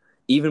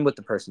 even with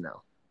the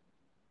personnel.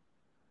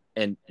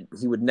 And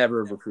he would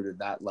never have recruited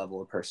that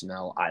level of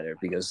personnel either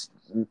because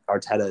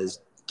Arteta is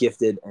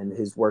gifted and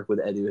his work with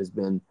Edu has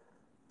been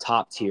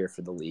top tier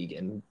for the league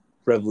and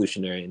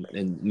revolutionary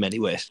in many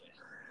ways.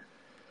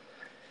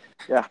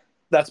 yeah,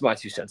 That's my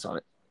 2 cents on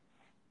it.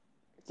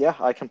 yeah,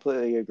 I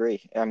completely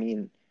agree. I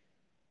mean,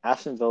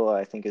 Aston Villa,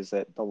 I think, is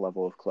at the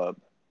level of club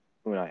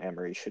Unai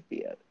Emery should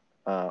be at.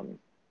 Um,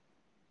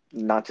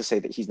 Not to say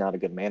that he's not a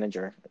good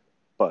manager,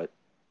 but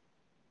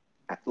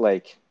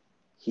like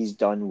he's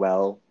done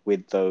well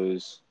with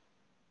those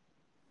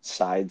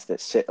sides that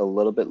sit a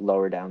little bit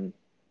lower down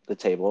the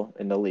table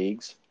in the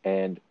leagues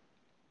and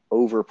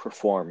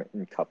overperform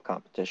in cup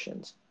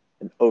competitions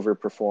and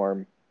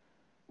overperform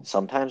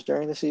sometimes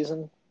during the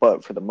season,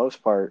 but for the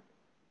most part,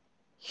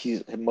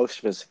 most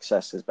of his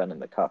success has been in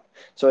the cup.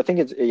 So I think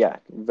it's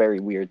very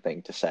weird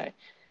thing to say.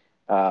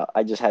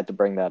 I just had to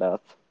bring that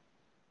up.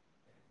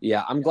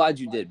 Yeah, I'm glad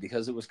you did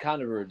because it was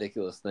kind of a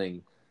ridiculous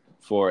thing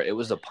for it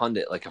was a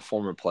pundit, like a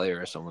former player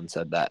or someone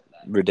said that.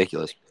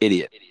 Ridiculous.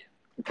 Idiot.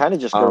 It kind of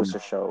just goes Um, to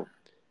show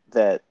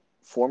that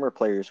former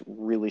players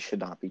really should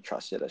not be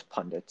trusted as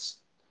pundits,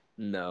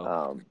 no.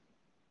 um,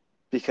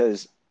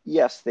 because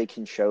yes, they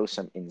can show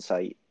some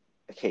insight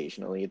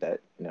occasionally that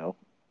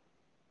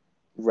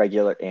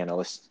regular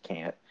analysts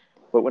can't.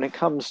 But when it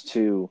comes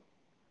to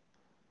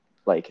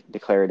like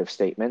declarative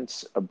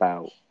statements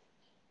about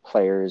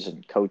players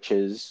and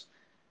coaches,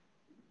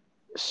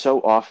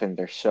 so often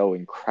they're so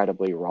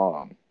incredibly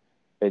wrong,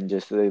 and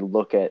just they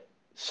look at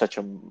such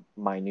a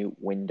minute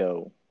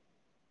window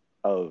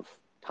of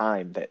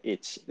time that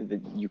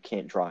you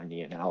can't draw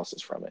any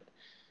analysis from it.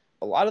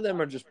 a lot of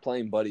them are just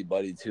playing buddy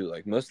buddy too.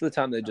 Like most of the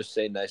time, they just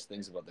say nice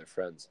things about their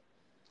friends.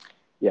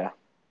 Yeah.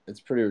 It's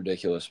pretty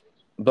ridiculous.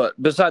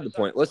 But beside the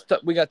point,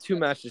 we got 2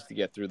 matches to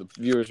get through. The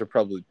viewers are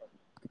probably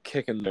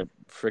kicking their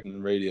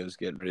freaking radios,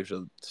 getting ready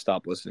to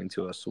stop listening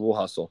to us. So we'll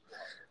hustle.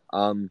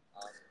 Um,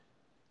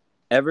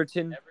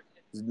 Everton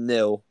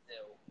 0,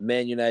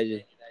 Man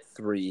United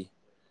 3.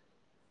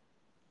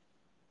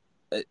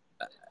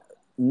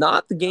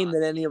 Not the game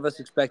that any of us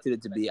expected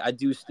it to be. I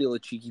do steal a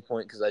cheeky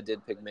point because I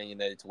did pick Man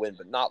United to win,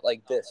 but not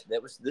like this.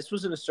 This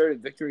was an assertive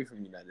victory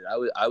from United.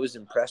 I was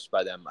impressed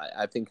by them.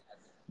 I think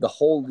the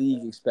whole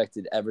league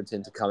expected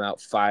Everton to come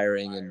out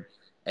firing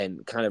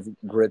and kind of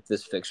grip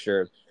this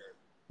fixture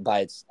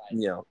by its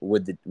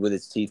with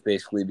its teeth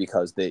basically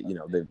because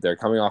they're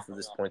coming off of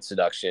this point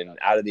seduction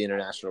out of the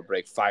international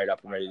break, fired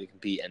up and ready to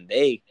compete, and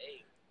they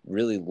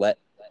really let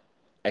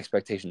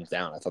expectations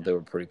down. I thought they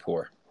were pretty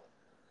poor.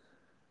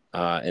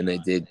 And they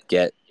did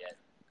get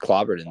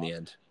clobbered in the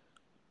end.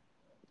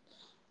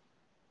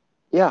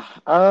 Yeah.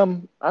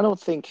 I don't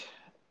think.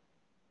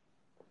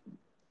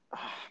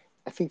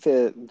 I think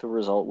the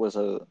result was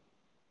a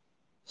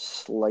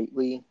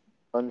slightly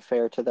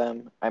unfair to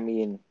them. I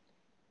mean,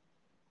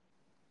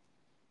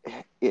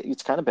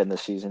 it's kind of been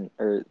this season,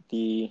 or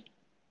the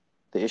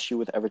issue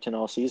with Everton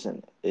all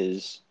season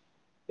is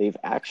they've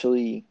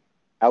actually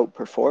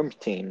outperformed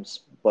teams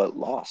but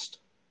lost.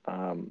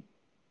 Um,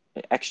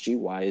 XG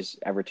wise,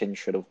 Everton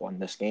should have won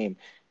this game,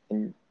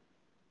 and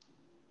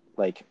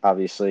like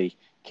obviously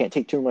can't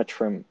take too much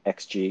from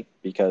XG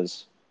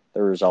because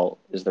the result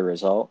is the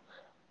result,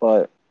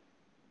 but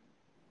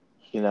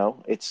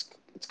it's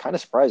kind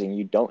of surprising.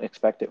 You don't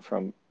expect it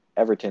from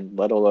Everton,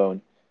 let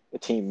alone a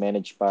team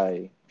managed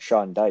by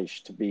Sean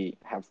Dyche to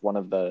have one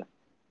of the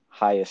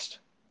highest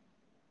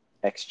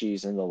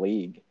XGs in the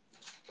league,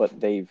 but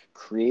they've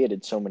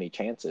created so many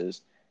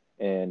chances.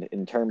 And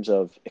in terms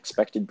of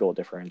expected goal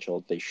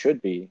differential, they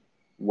should be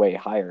way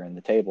higher in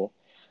the table.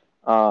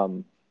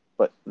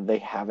 But they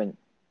haven't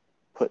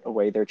put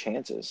away their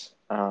chances.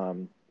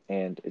 And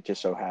it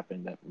just so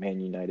happened that Man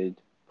United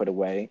put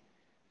away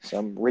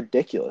some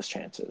ridiculous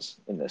chances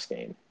in this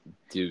game.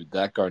 Dude,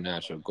 that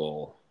Garnacho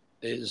goal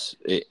it's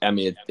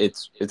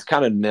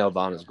kind of nailed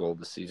on his goal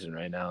this season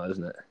right now,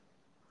 isn't it?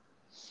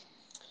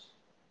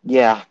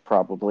 Yeah,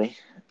 probably.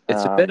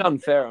 It's a bit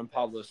unfair on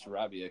Pablo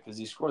Sarabia because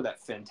he scored that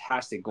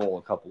fantastic goal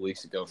a couple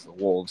weeks ago for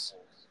the Wolves.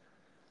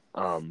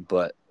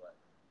 But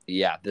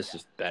yeah, this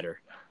is better.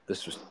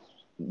 This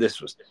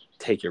was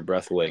take your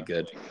breath away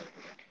good.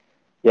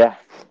 Yeah.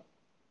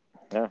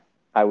 Yeah.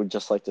 I would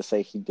just like to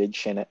say he did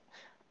shin it,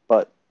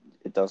 but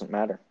it doesn't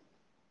matter.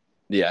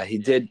 Yeah, he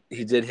did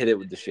hit it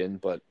with the shin,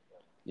 but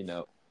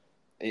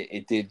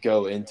it did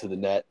go into the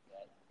net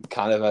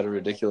kind of at a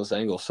ridiculous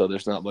angle, so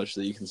there's not much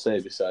that you can say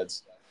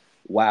besides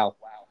wow.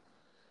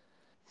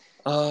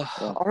 Yeah.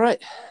 All right.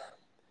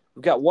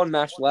 We've got one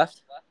match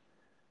left.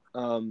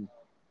 It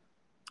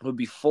would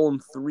be Fulham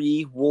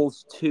 3,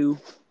 Wolves 2.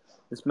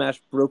 This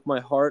match broke my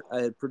heart.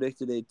 I had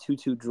predicted a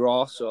 2-2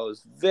 draw, so I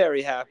was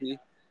very happy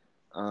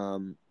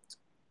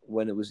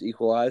when it was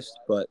equalized,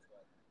 but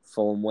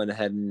Fulham went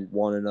ahead and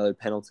won another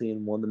penalty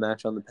and won the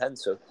match on the pen.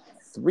 So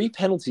 3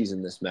 penalties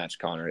in this match,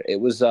 Connor.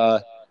 It was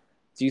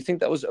do you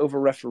think that was over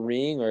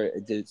refereeing or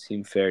did it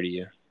seem fair to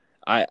you?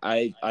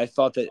 I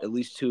thought that at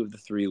least 2 of the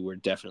 3 were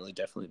definitely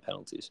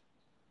penalties.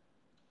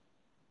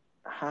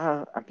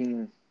 I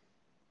mean,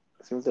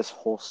 I think this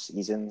whole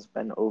season's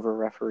been over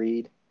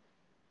refereed.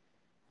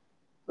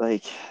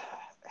 Like,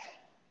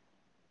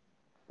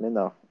 I don't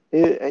know.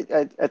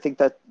 I think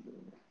that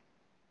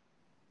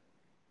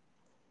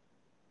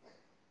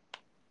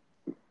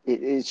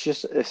it's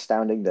just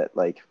astounding that,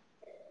 like,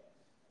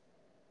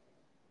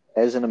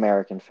 as an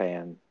American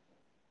fan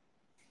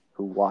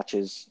who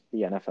watches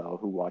the NFL,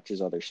 who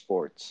watches other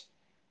sports,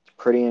 it's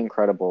pretty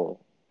incredible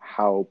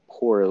how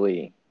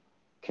poorly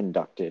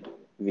conducted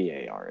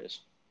VAR is.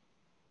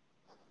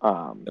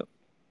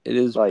 It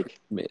is Like,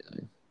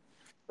 amazing.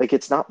 like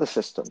it's not the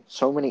system.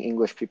 So many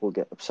English people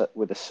get upset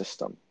with the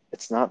system.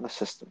 It's not the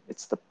system.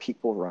 It's the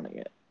people running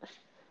it.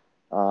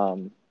 Yeah.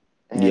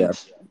 And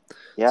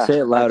yeah, Say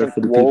it I louder think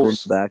for the people in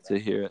the back to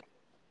hear it.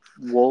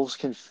 Wolves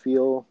can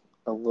feel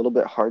a little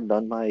bit hard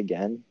done by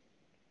again.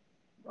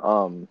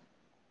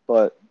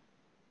 But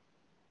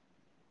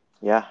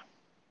yeah,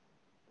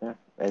 yeah,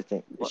 I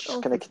think Well, it's I just going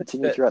also to think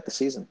continue that throughout the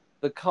season.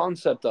 the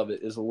concept of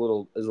it is a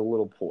little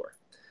poor.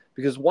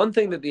 Because one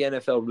thing that the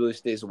NFL really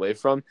stays away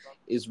from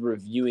is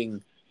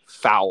reviewing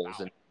fouls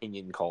and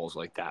opinion calls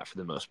like that for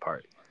the most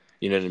part.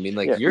 You know what I mean?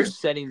 Like Yeah, you're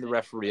setting the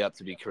referee up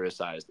to be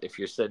criticized if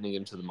you're sending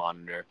him to the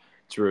monitor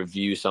to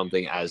review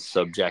something as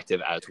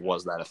subjective as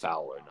was that a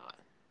foul or not.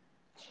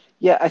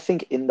 yeah. I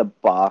think in the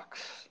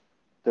box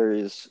there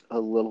is a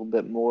little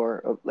bit more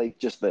of like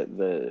just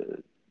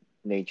the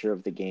nature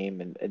of the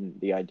game and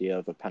the idea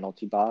of a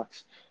penalty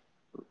box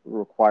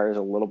requires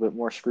a little bit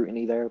more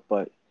scrutiny there.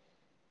 But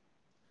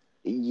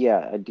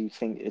yeah, I do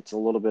think it's a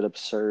little bit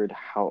absurd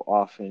how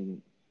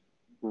often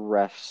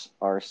refs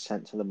are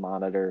sent to the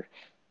monitor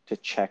to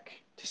check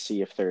to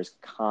see if there's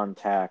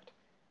contact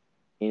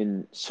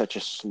in such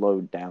a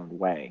slowed down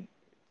way,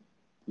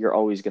 you're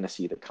always going to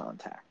see the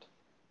contact.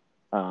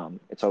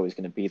 It's always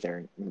going to be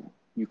there.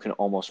 You can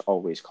almost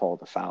always call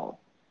the foul.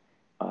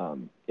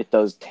 It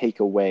does take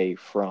away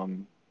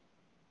from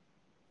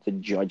the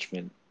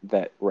judgment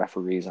that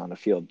referees on the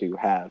field do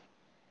have.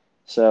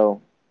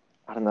 So,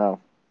 I don't know.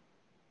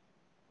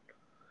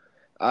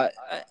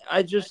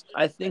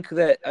 I think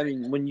that, I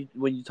mean,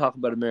 when you talk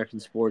about American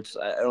sports,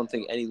 I don't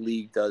think any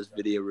league does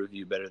video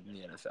review better than the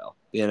NFL.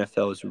 The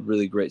NFL is a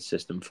really great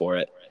system for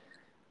it,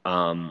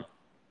 um,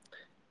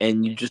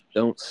 and you just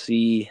don't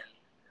see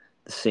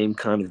the same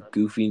kind of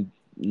goofy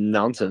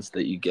nonsense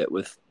that you get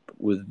with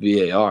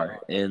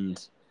VAR,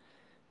 and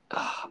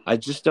I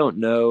just don't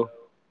know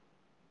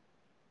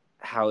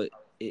how it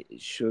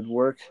should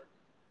work.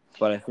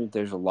 But I think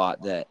there's a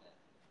lot that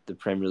the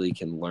Premier League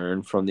can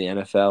learn from the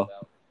NFL.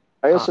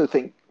 I Uh, also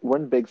think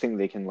one big thing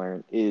they can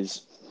learn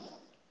is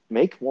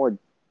make more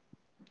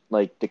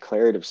like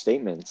declarative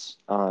statements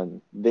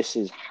on this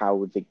is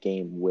how the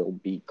game will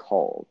be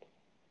called.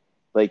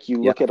 Like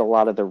you yeah, look at a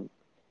lot of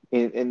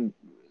and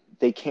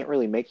they can't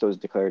really make those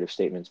declarative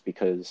statements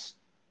because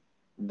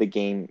the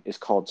game is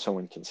called so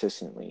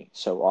inconsistently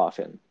so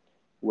often, yeah,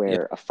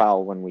 where a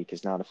foul 1 week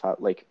is not a foul.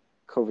 Like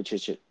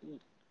Kovacic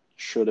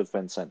should have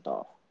been sent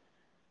off.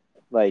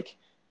 Like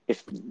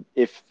if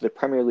if the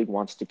Premier League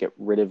wants to get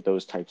rid of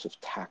those types of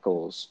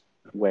tackles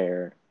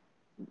where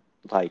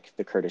like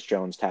the Curtis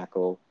Jones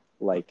tackle,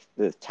 like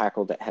the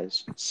tackle that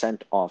has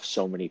sent off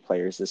so many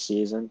players this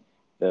season,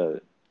 the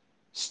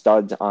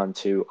studs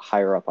onto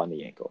higher up on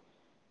the ankle.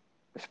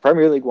 If the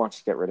Premier League wants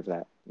to get rid of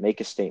that,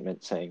 make a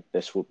statement saying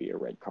this will be a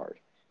red card.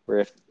 Where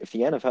if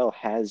the NFL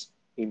has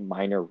a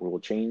minor rule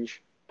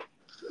change,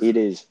 it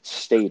is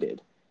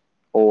stated,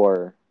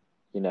 or,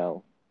 you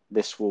know,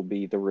 this will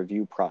be the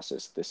review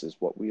process. This is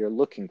what we are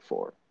looking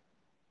for.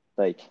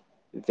 Like,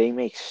 they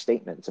make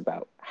statements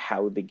about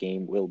how the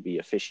game will be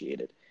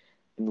officiated.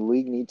 And the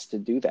league needs to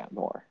do that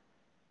more.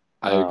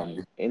 I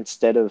agree.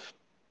 Instead of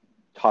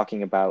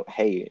talking about,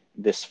 hey,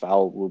 this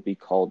foul will be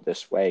called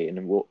this way and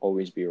it will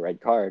always be a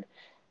red card,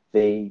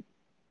 they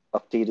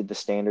updated the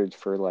standards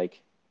for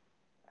like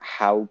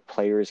how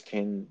players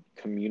can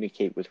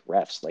communicate with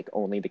refs. Like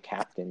only the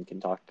captain can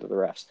talk to the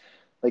refs.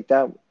 Like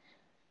that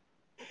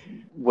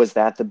was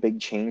that the big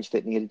change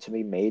that needed to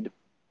be made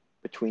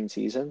between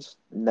seasons?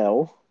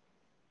 No.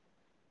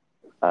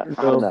 I don't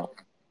No, know.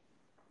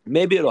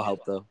 maybe it'll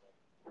help though.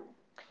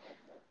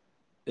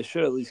 It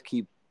should at least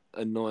keep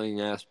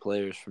annoying ass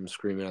players from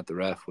screaming at the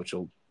ref, which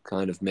will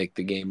kind of make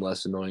the game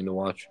less annoying to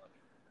watch.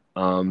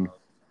 Um,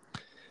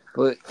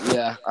 but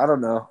yeah, I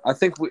don't know. I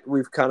think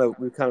we've kind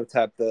of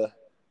tapped the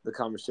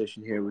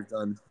conversation here. We've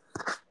done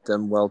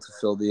well to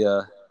fill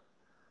the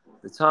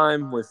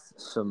time with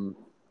some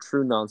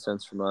true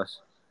nonsense from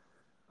us.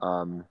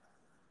 Um,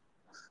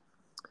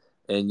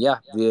 and yeah,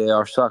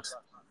 VAR sucks.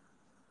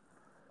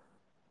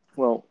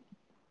 Well,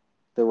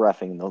 the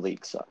refing in the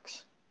league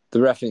sucks. The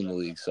refing in the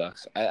league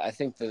sucks. I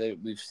think that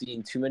we've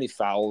seen too many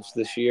fouls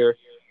this year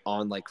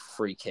on like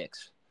free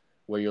kicks,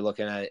 where you're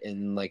looking at it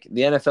in like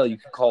the NFL, you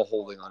could call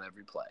holding on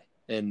every play,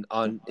 and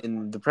on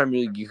in the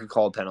Premier League, you could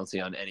call a penalty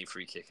on any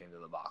free kick into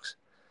the box,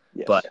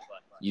 but Yes.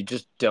 you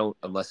just don't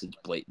unless it's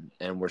blatant,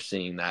 and we're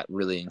seeing that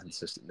really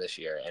inconsistent this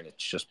year, and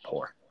it's just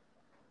poor.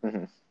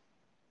 Mm-hmm.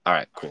 All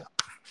right, cool.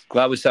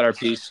 Glad we said our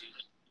piece.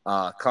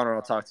 Connor,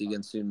 I'll talk to you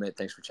again soon, mate.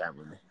 Thanks for chatting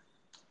with me.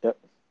 Yep.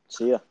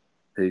 See ya.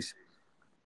 Peace.